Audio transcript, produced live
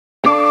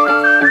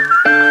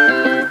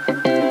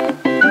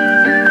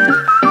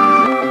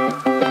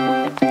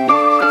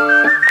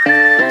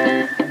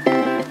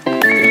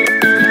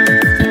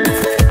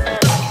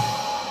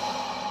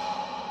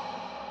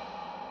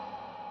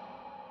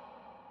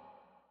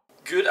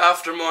Good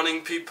after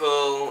morning,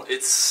 people.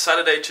 It's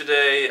Saturday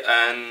today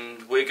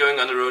and we're going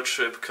on a road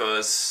trip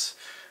because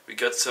we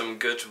got some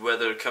good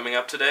weather coming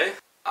up today.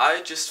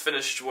 I just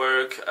finished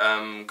work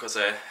because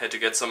I had to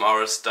get some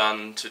hours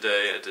done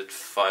today. I did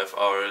 5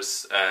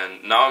 hours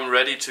and now I'm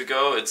ready to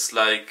go. It's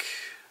like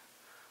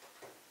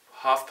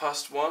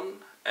 1:30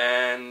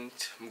 and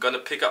I'm gonna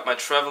pick up my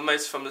travel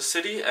mates from the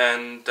city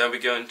and then we're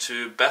going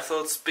to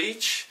Bethells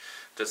beach.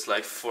 That's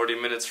like 40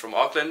 minutes from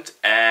Auckland,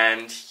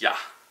 and yeah.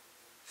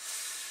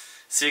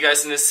 See you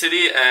guys in the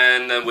city,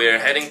 and we're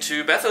heading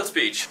to Bethells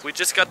beach. We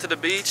just got to the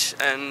beach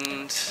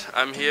and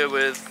I'm here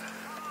with...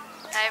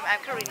 I'm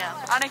Karina.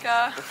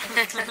 Annika.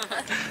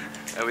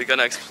 And we're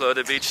gonna explore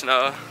the beach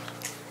now.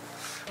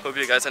 Hope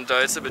you guys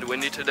enjoy. It's a bit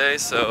windy today,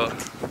 so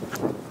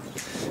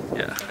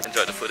yeah,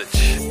 enjoy the footage.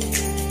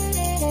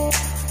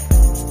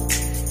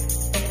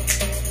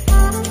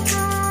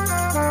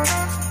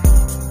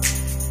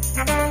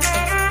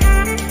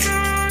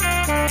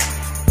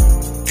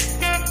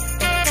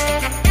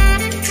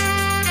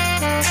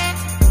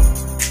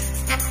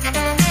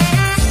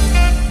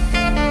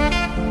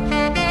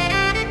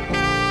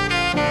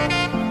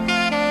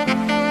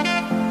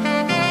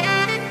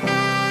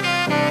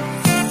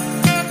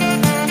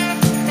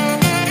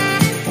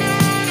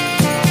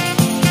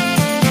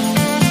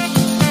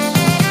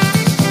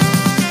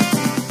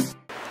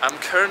 I'm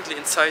currently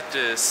inside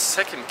the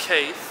second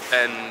cave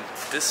and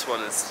this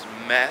one is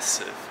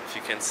massive. If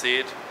you can see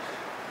it,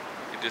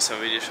 I'll do some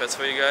video shots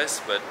for you guys,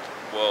 but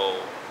whoa,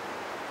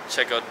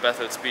 check out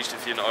Bethells beach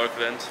if you're in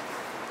Auckland.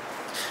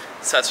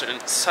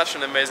 Such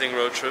an amazing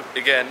road trip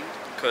again,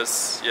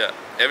 because yeah,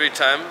 every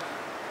time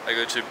I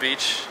go to a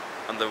beach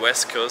on the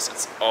west coast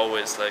it's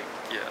always like,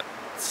 yeah,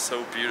 it's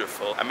so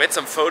beautiful. I made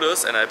some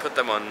photos and I put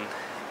them on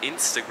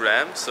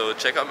Instagram, so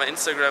check out my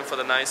Instagram for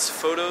the nice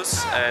photos,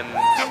 and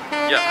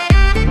yeah.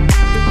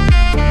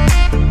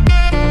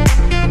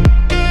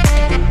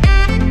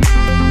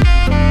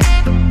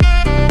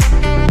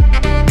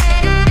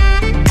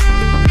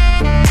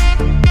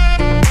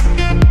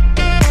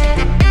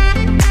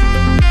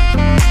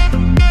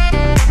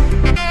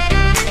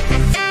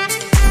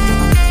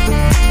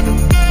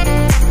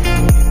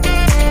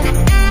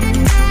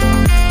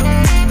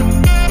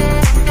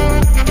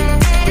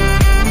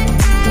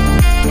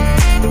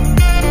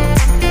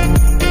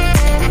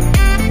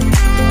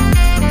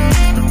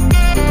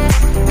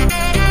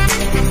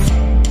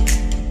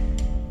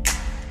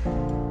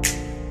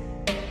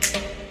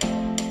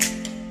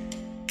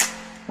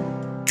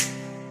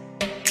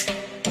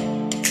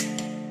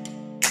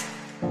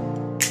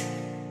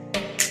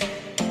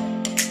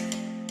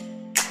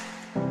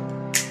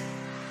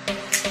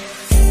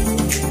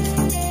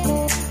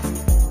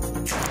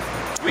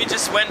 We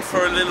just went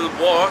for a little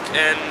walk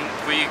and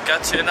we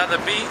got to another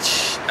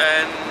beach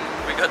and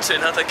we got to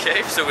another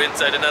cave, so we're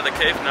inside another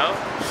cave now.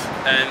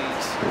 And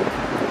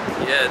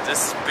yeah,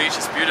 this beach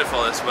is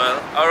beautiful as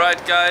well.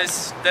 Alright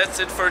guys, that's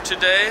it for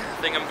today.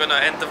 I think I'm gonna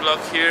end the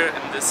vlog here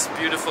in this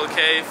beautiful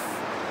cave.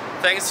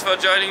 Thanks for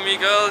joining me,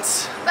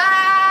 girls.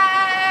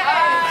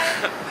 Bye!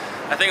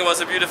 I think it was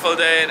a beautiful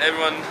day and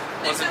everyone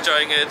was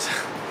enjoying it.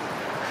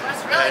 It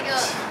was really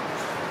good.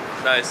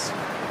 Nice.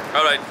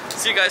 Alright,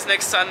 see you guys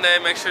next Sunday.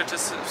 Make sure to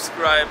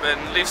subscribe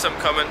and leave some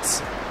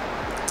comments.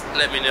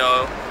 Let me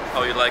know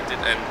how you liked it,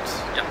 and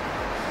yeah.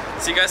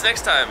 See you guys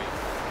next time.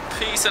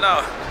 Peace and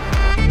out.